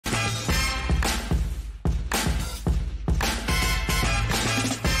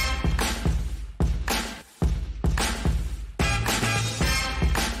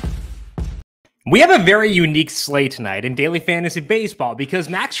We have a very unique slate tonight in daily fantasy baseball because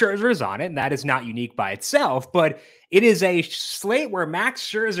Max Scherzer is on it, and that is not unique by itself, but it is a slate where Max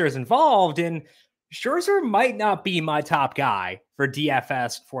Scherzer is involved, and Scherzer might not be my top guy for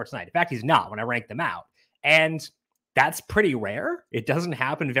DFS for tonight. In fact, he's not when I rank them out. And that's pretty rare. It doesn't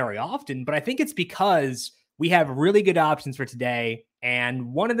happen very often, but I think it's because we have really good options for today,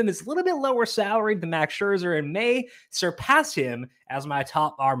 and one of them is a little bit lower salaried than Max Scherzer and may surpass him as my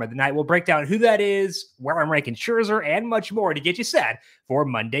top arm of the night. We'll break down who that is, where I'm ranking Scherzer, and much more to get you set for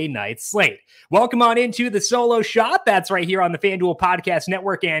Monday night slate. Welcome on into the solo shot. That's right here on the FanDuel Podcast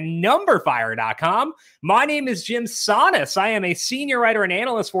Network and NumberFire.com. My name is Jim Sonis. I am a senior writer and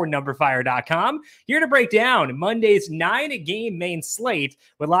analyst for NumberFire.com, here to break down Monday's 9-game main slate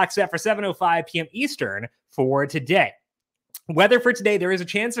with lock set for 7:05 p.m. Eastern for today. Weather for today, there is a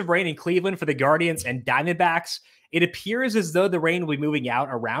chance of rain in Cleveland for the Guardians and Diamondbacks. It appears as though the rain will be moving out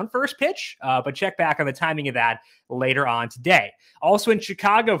around first pitch, but check back on the timing of that later on today. Also in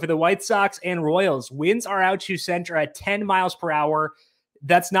Chicago for the White Sox and Royals, winds are out to center at 10 miles per hour.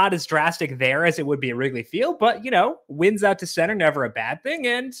 That's not as drastic there as it would be at Wrigley Field, but, winds out to center, never a bad thing,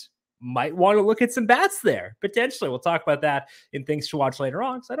 and might want to look at some bats there, potentially. We'll talk about that in things to watch later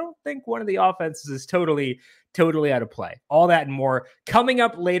on, because I don't think one of the offenses is totally out of play. All that and more coming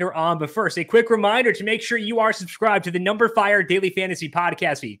up later on. But first, a quick reminder to make sure you are subscribed to the Number Fire Daily Fantasy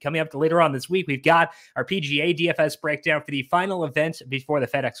Podcast feed. Coming up later on this week, we've got our PGA DFS breakdown for the final event before the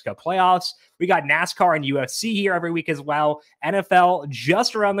FedEx Cup playoffs. We got NASCAR and UFC here every week as well. NFL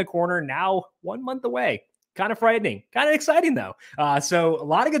just around the corner, now 1 month away. Kind of frightening, kind of exciting though. So a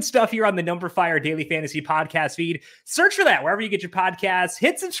lot of good stuff here on the Number Fire Daily Fantasy Podcast feed. Search for that wherever you get your podcasts.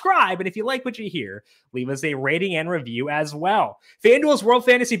 Hit subscribe, and if you like what you hear, leave us a rating and review as well. FanDuel's World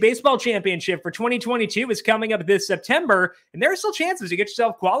Fantasy Baseball Championship for 2022 is coming up this September, and there are still chances to get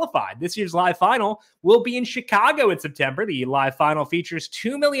yourself qualified. This year's live final will be in Chicago in September. The live final features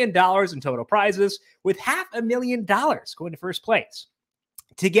 $2 million in total prizes, with $500,000 going to first place.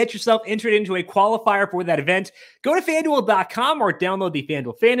 To get yourself entered into a qualifier for that event, go to FanDuel.com or download the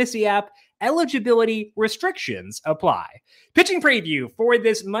FanDuel Fantasy app. Eligibility restrictions apply. Pitching preview for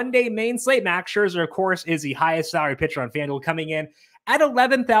this Monday main slate. Max Scherzer, of course, is the highest salary pitcher on FanDuel, coming in at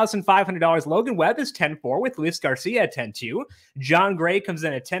 $11,500. Logan Webb is 10-4 with Luis Garcia at 10-2. John Gray comes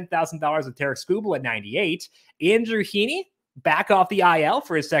in at $10,000 with Tarik Skubal at 98. Andrew Heaney, back off the IL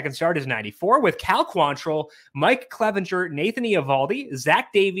for his second start, is 94, with Cal Quantrill, Mike Clevenger, Nathan Eovaldi,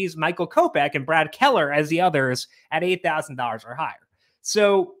 Zach Davies, Michael Kopech, and Brad Keller as the others at $8,000 or higher.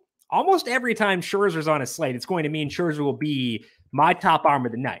 So almost every time Scherzer's on a slate, it's going to mean Scherzer will be my top arm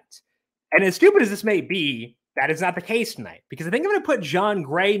of the night. And as stupid as this may be, that is not the case tonight, because I think I'm going to put John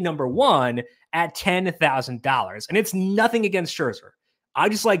Gray number one at $10,000. And it's nothing against Scherzer. I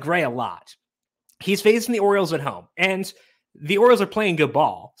just like Gray a lot. He's facing the Orioles at home, and the Orioles are playing good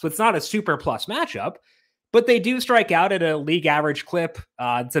ball, so it's not a super plus matchup, but they do strike out at a league average clip.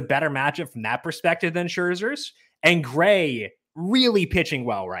 It's a better matchup from that perspective than Scherzer's. And Gray really pitching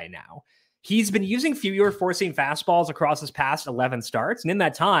well right now. He's been using fewer four-seam fastballs across his past 11 starts, and in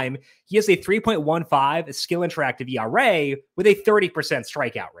that time, he has a 3.15 skill interactive ERA with a 30%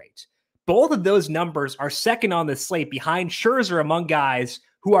 strikeout rate. Both of those numbers are second on the slate behind Scherzer among guys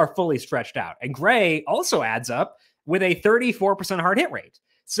who are fully stretched out. And Gray also adds up with a 34% hard hit rate.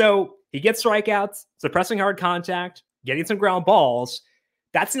 So he gets strikeouts, suppressing hard contact, getting some ground balls.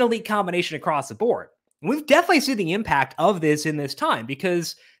 That's an elite combination across the board. And we've definitely seen the impact of this in this time,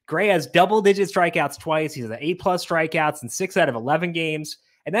 because Gray has double-digit strikeouts twice. He's at 8+ strikeouts in 6 out of 11 games.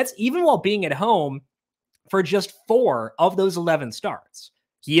 And that's even while being at home for just 4 of those 11 starts.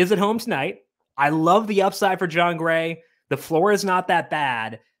 He is at home tonight. I love the upside for John Gray. The floor is not that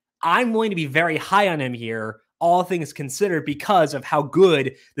bad. I'm going to be very high on him here, all things considered, because of how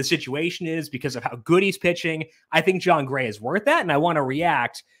good the situation is, because of how good he's pitching. I think John Gray is worth that, and I want to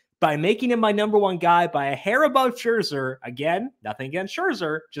react by making him my number one guy by a hair above Scherzer. Again, nothing against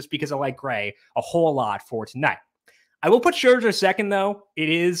Scherzer, just because I like Gray a whole lot for tonight. I will put Scherzer second, though. It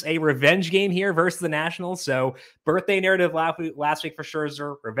is a revenge game here versus the Nationals, so birthday narrative last week for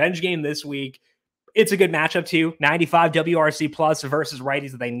Scherzer, revenge game this week. It's a good matchup too. 95 WRC plus versus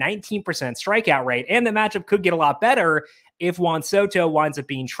righties with a 19% strikeout rate. And the matchup could get a lot better if Juan Soto winds up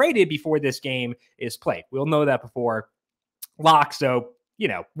being traded before this game is played. We'll know that before lock. So,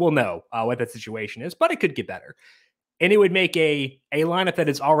 we'll know what that situation is, but it could get better. And it would make a lineup that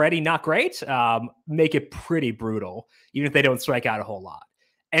is already not great, make it pretty brutal, even if they don't strike out a whole lot.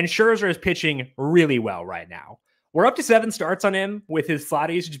 And Scherzer is pitching really well right now. We're up to 7 starts on him with his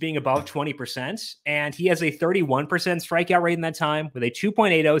slot usage being above 20%, and he has a 31% strikeout rate in that time with a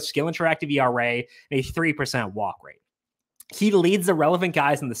 2.80 skill interactive ERA and a 3% walk rate. He leads the relevant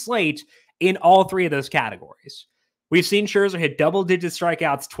guys in the slate in all 3 of those categories. We've seen Scherzer hit double-digit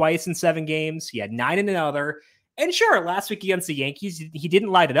strikeouts twice in 7 games. He had 9 in another. And sure, last week against the Yankees, he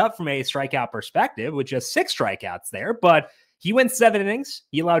didn't light it up from a strikeout perspective with just 6 strikeouts there, but he went 7 innings.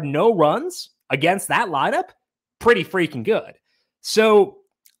 He allowed no runs against that lineup. Pretty freaking good. So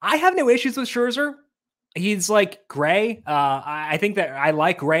I have no issues with Scherzer. He's like Gray. I think that I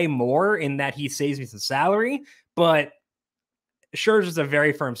like Gray more in that he saves me some salary, but Scherzer's a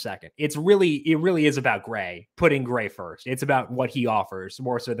very firm second. It really is about Gray, putting Gray first. It's about what he offers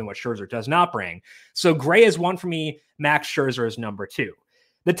more so than what Scherzer does not bring. So Gray is 1 for me. Max Scherzer is number 2.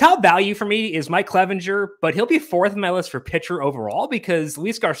 The top value for me is Mike Clevinger, but he'll be 4th on my list for pitcher overall because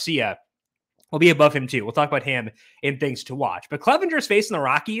Luis Garcia will be above him too. We'll talk about him in things to watch. But Clevinger's facing the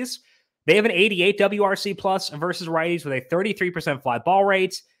Rockies. They have an 88 WRC plus versus righties with a 33% fly ball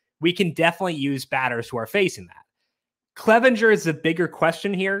rate. We can definitely use batters who are facing that. Clevinger is the bigger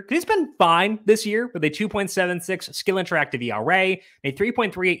question here because he's been fine this year with a 2.76 skill interactive ERA, a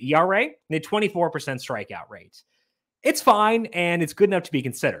 3.38 ERA, and a 24% strikeout rate. It's fine, and it's good enough to be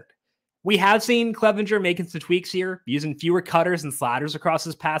considered. We have seen Clevinger making some tweaks here, using fewer cutters and sliders across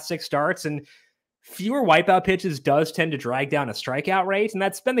his past 6 starts, and fewer wipeout pitches does tend to drag down a strikeout rate, and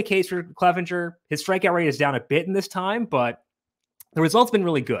that's been the case for Clevinger. His strikeout rate is down a bit in this time, but the result's been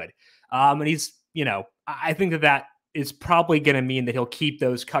really good. And he's, I think that is probably going to mean that he'll keep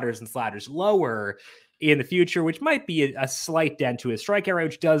those cutters and sliders lower in the future, which might be a slight dent to his strikeout rate,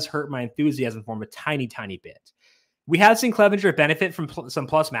 which does hurt my enthusiasm for him a tiny, tiny bit. We have seen Clevinger benefit from some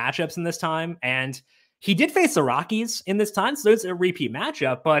plus matchups in this time, and he did face the Rockies in this time, so there's a repeat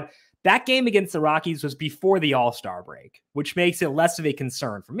matchup, but that game against the Rockies was before the All-Star break, which makes it less of a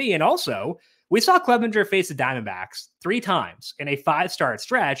concern for me. And also, we saw Clevinger face the Diamondbacks 3 times in a 5-start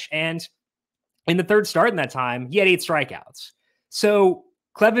stretch, and in the 3rd start in that time, he had 8 strikeouts. So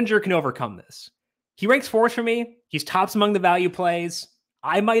Clevinger can overcome this. He ranks 4th for me. He's tops among the value plays.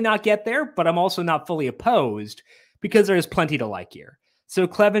 I might not get there, but I'm also not fully opposed because there's plenty to like here. So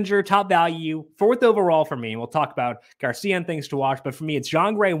Clevinger, top value, 4th overall for me. We'll talk about Garcia and things to watch, but for me, it's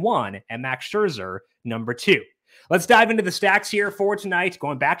Jon Gray 1 and Max Scherzer number 2. Let's dive into the stacks here for tonight,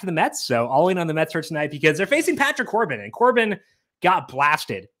 going back to the Mets. So all in on the Mets for tonight because they're facing Patrick Corbin, and Corbin got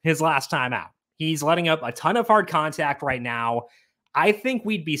blasted his last time out. He's letting up a ton of hard contact right now. I think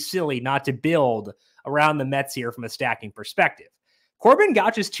we'd be silly not to build around the Mets here from a stacking perspective. Corbin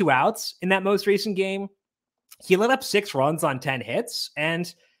got just 2 outs in that most recent game. He let up 6 runs on 10 hits,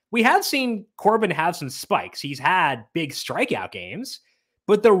 and we have seen Corbin have some spikes. He's had big strikeout games,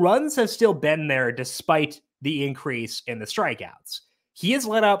 but the runs have still been there despite the increase in the strikeouts. He has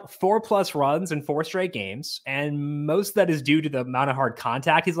let up 4+ runs in 4 straight games, and most of that is due to the amount of hard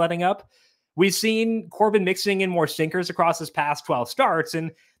contact he's letting up. We've seen Corbin mixing in more sinkers across his past 12 starts,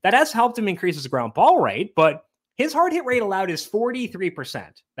 and that has helped him increase his ground ball rate, but his hard hit rate allowed is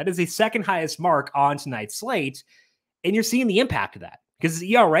 43%. That is the 2nd highest mark on tonight's slate, and you're seeing the impact of that because his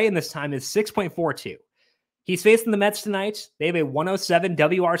ERA in this time is 6.42. He's facing the Mets tonight. They have a 107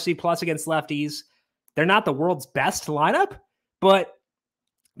 WRC plus against lefties. They're not the world's best lineup, but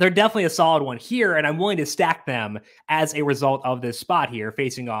they're definitely a solid one here, and I'm willing to stack them as a result of this spot here,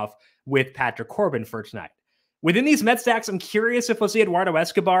 facing off with Patrick Corbin for tonight. Within these Met stacks, I'm curious if we'll see Eduardo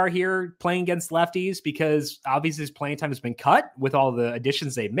Escobar here playing against lefties because obviously his playing time has been cut with all the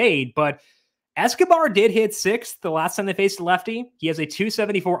additions they've made, but Escobar did hit 6th the last time they faced a lefty. He has a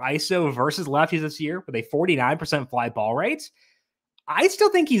 274 ISO versus lefties this year with a 49% fly ball rate. I still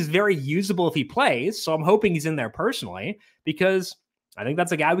think he's very usable if he plays, so I'm hoping he's in there personally because I think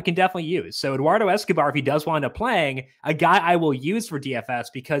that's a guy we can definitely use. So Eduardo Escobar, if he does wind up playing, a guy I will use for DFS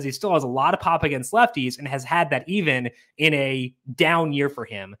because he still has a lot of pop against lefties and has had that even in a down year for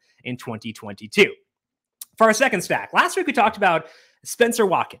him in 2022. For our second stack, last week we talked about Spencer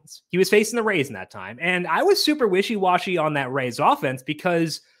Watkins. He was facing the Rays in that time, and I was super wishy-washy on that Rays offense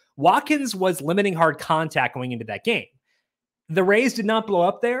because Watkins was limiting hard contact going into that game. The Rays did not blow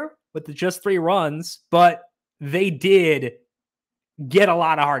up there with just 3 runs, but they did get a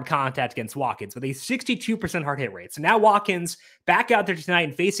lot of hard contact against Watkins with a 62% hard hit rate. So now Watkins back out there tonight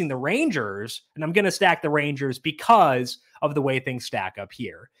and facing the Rangers, and I'm going to stack the Rangers because of the way things stack up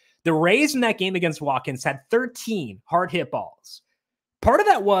here. The Rays in that game against Watkins had 13 hard hit balls. Part of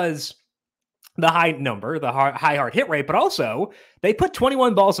that was the high number, the high hard hit rate, but also they put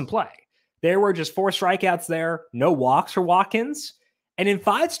 21 balls in play. There were just 4 strikeouts there, no walks for Watkins. And in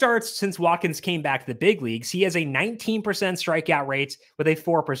 5 starts since Watkins came back to the big leagues, he has a 19% strikeout rate with a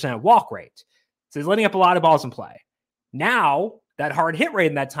 4% walk rate. So he's letting up a lot of balls in play. Now, that hard hit rate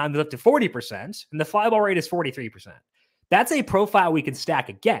in that time is up to 40%, and the fly ball rate is 43%. That's a profile we can stack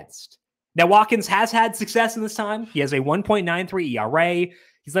against. Now, Watkins has had success in this time. He has a 1.93 ERA.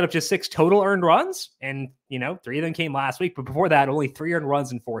 He's let up just 6 total earned runs, and, 3 of them came last week. But before that, only 3 earned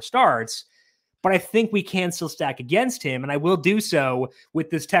runs in 4 starts. But I think we can still stack against him, and I will do so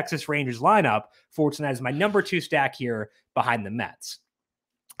with this Texas Rangers lineup for tonight as my number 2 stack here behind the Mets.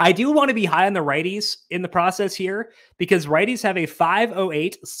 I do want to be high on the righties in the process here because righties have a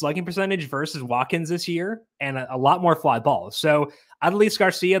 5.08 slugging percentage versus Watkins this year and a lot more fly balls. So Adolis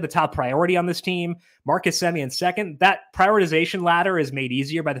Garcia, the top priority on this team, Marcus Semien second. That prioritization ladder is made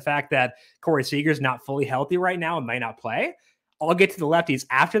easier by the fact that Corey Seager's not fully healthy right now and might not play. I'll get to the lefties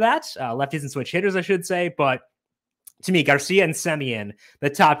after that, lefties and switch hitters, I should say, but to me, Garcia and Semien,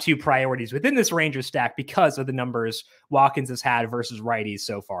 the top 2 priorities within this Rangers stack because of the numbers Watkins has had versus righties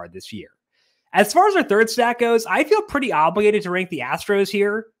so far this year. As far as our third stack goes, I feel pretty obligated to rank the Astros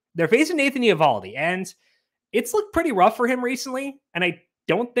here. They're facing Nathan Eovaldi, and it's looked pretty rough for him recently, and I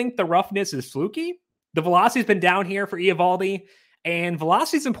don't think the roughness is fluky. The velocity's been down here for Eovaldi, and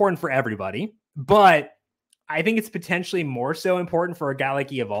velocity is important for everybody, but I think it's potentially more so important for a guy like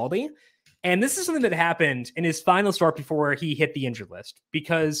Eovaldi. And this is something that happened in his final start before he hit the injured list,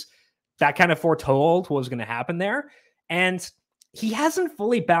 because that kind of foretold what was going to happen there. And he hasn't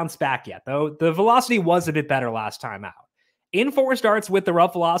fully bounced back yet, though. The velocity was a bit better last time out. In 4 starts with the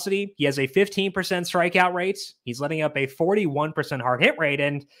rough velocity, he has a 15% strikeout rate. He's letting up a 41% hard hit rate.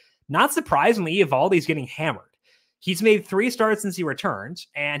 And not surprisingly, Eovaldi's getting hammered. He's made 3 starts since he returned,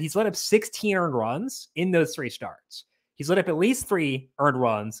 and he's let up 16 earned runs in those 3 starts. He's let up at least 3 earned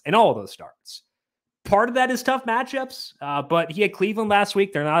runs in all of those starts. Part of that is tough matchups, but he had Cleveland last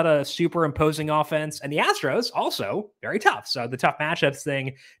week. They're not a super imposing offense. And the Astros, also very tough. So the tough matchups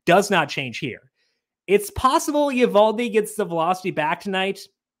thing does not change here. It's possible Eovaldi gets the velocity back tonight.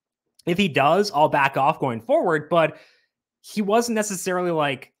 If he does, I'll back off going forward. But he wasn't necessarily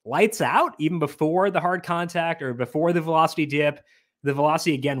like lights out even before the hard contact or before the velocity dip. The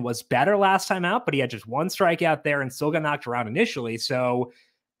velocity, again, was better last time out, but he had just 1 strikeout there and still got knocked around initially. So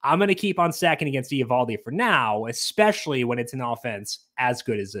I'm going to keep on stacking against Eovaldi for now, especially when it's an offense as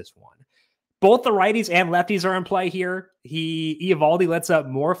good as this one. Both the righties and lefties are in play here. Eovaldi lets up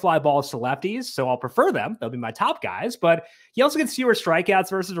more fly balls to lefties, so I'll prefer them. They'll be my top guys, but he also gets fewer strikeouts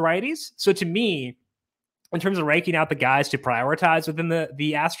versus righties. So to me, in terms of ranking out the guys to prioritize within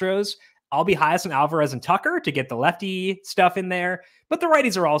the Astros, I'll be highest on Alvarez and Tucker to get the lefty stuff in there, but the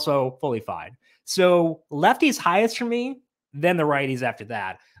righties are also fully fine. So lefties highest for me, then the righties after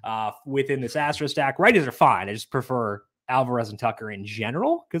that. Within this Astro stack, righties are fine. I just prefer Alvarez and Tucker in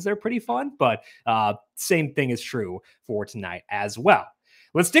general because they're pretty fun, but same thing is true for tonight as well.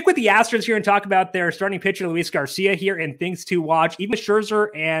 Let's stick with the Astros here and talk about their starting pitcher, Luis Garcia, here, and things to watch. Even with Scherzer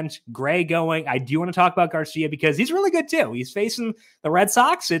and Gray going, I do want to talk about Garcia because he's really good too. He's facing the Red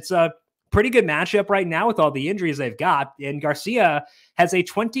Sox. It's a pretty good matchup right now with all the injuries they've got. And Garcia has a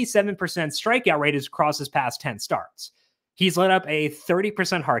 27% strikeout rate across his past 10 starts. He's let up a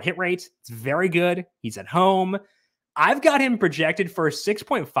 30% hard hit rate. It's very good. He's at home. I've got him projected for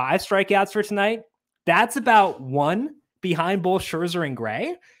 6.5 strikeouts for tonight. That's about 1 behind both Scherzer and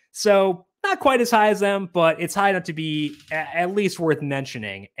Gray. So not quite as high as them, but it's high enough to be at least worth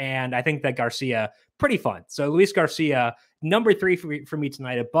mentioning. And I think that Garcia, pretty fun. So Luis Garcia, number 3 for me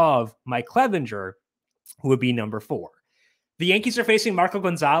tonight, above Mike Clevinger, who would be number 4. The Yankees are facing Marco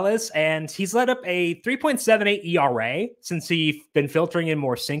Gonzalez, and he's let up a 3.78 ERA since he's been filtering in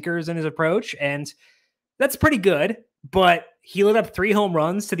more sinkers in his approach. And that's pretty good, but he let up 3 home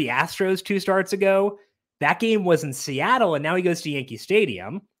runs to the Astros 2 starts ago. That game was in Seattle, and now he goes to Yankee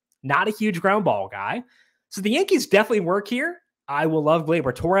Stadium. Not a huge ground ball guy. So the Yankees definitely work here. I will love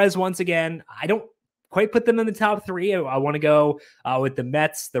Gleyber Torres once again. I don't quite put them in the top 3. I want to go with the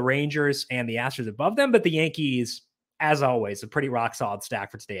Mets, the Rangers, and the Astros above them, but the Yankees, as always, a pretty rock-solid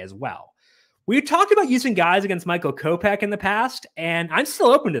stack for today as well. We talked about using guys against Michael Kopech in the past, and I'm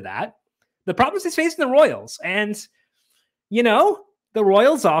still open to that. The problem is he's facing the Royals, and, the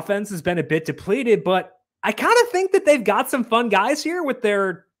Royals' offense has been a bit depleted, but I kind of think that they've got some fun guys here with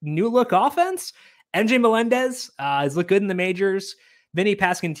their new-look offense. MJ Melendez has looked good in the majors. Vinny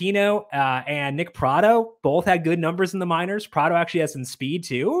Pasquantino and Nick Pratto both had good numbers in the minors. Pratto actually has some speed,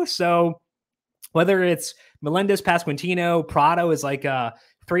 too. So whether it's Melendez, Pasquantino, Pratto is like a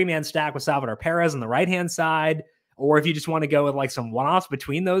 3-man stack with Salvador Perez on the right-hand side, or if you just want to go with like some one-offs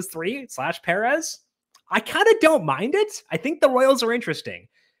between those 3 / Perez, I kind of don't mind it. I think the Royals are interesting,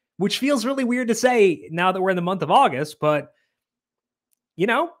 which feels really weird to say now that we're in the month of August, but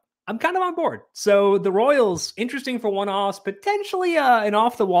I'm kind of on board. So the Royals, interesting for one-offs, potentially an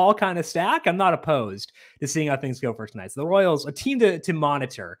off-the-wall kind of stack. I'm not opposed to seeing how things go for tonight. So the Royals, a team to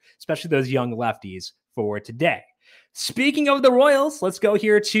monitor, especially those young lefties for today. Speaking of the Royals, let's go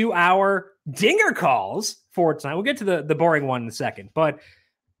here to our dinger calls for tonight. We'll get to the boring one in a second, but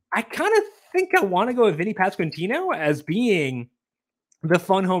I kind of think I want to go with Vinny Pasquantino as being the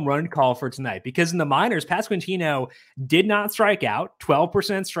fun home run call for tonight, because in the minors, Pasquantino did not strike out, 12%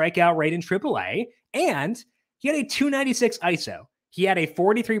 strikeout rate in AAA, and he had a 296 ISO. He had a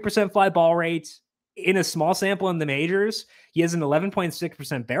 43% fly ball rate in a small sample in the majors. He has an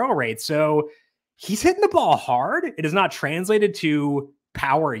 11.6% barrel rate. So he's hitting the ball hard. It is not translated to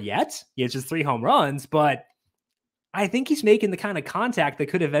power yet. He has just 3 home runs, but I think he's making the kind of contact that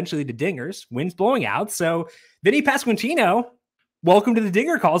could eventually lead to dingers. Wind's blowing out. So Vinny Pasquantino, welcome to the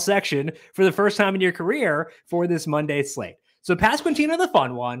dinger call section for the first time in your career for this Monday slate. So Pasquantino, the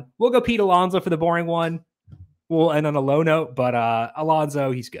fun one. We'll go Pete Alonso for the boring one. We'll end on a low note, but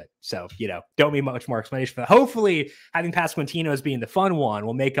Alonso, he's good. So, don't need much more explanation for that. Hopefully, having Pasquantino as being the fun one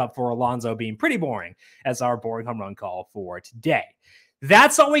will make up for Alonso being pretty boring as our boring home run call for today.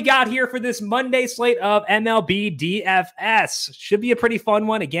 That's all we got here for this Monday slate of MLB DFS. Should be a pretty fun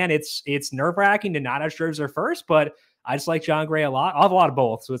one. Again, it's nerve-wracking to not have Scherzer first, but I just like John Gray a lot. I'll have a lot of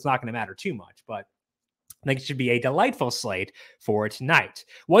both, so it's not going to matter too much, but I think it should be a delightful slate for tonight.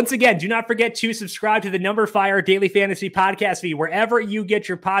 Once again, do not forget to subscribe to the Number Fire Daily Fantasy Podcast feed wherever you get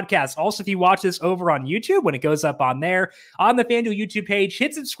your podcasts. Also, if you watch this over on YouTube, when it goes up on there, on the FanDuel YouTube page,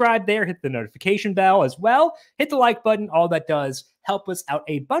 hit subscribe there, hit the notification bell as well, hit the like button. All that does help us out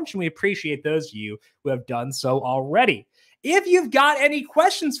a bunch, and we appreciate those of you who have done so already. If you've got any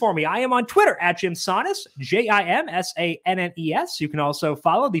questions for me, I am on Twitter at Jim Sannes, JimSannes. You can also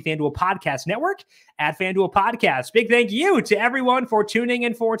follow the FanDuel Podcast Network at FanDuel Podcast. Big thank you to everyone for tuning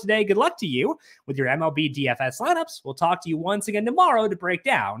in for today. Good luck to you with your MLB DFS lineups. We'll talk to you once again tomorrow to break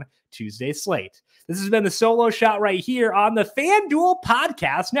down Tuesday's slate. This has been the solo shot right here on the FanDuel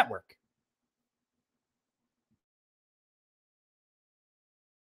Podcast Network.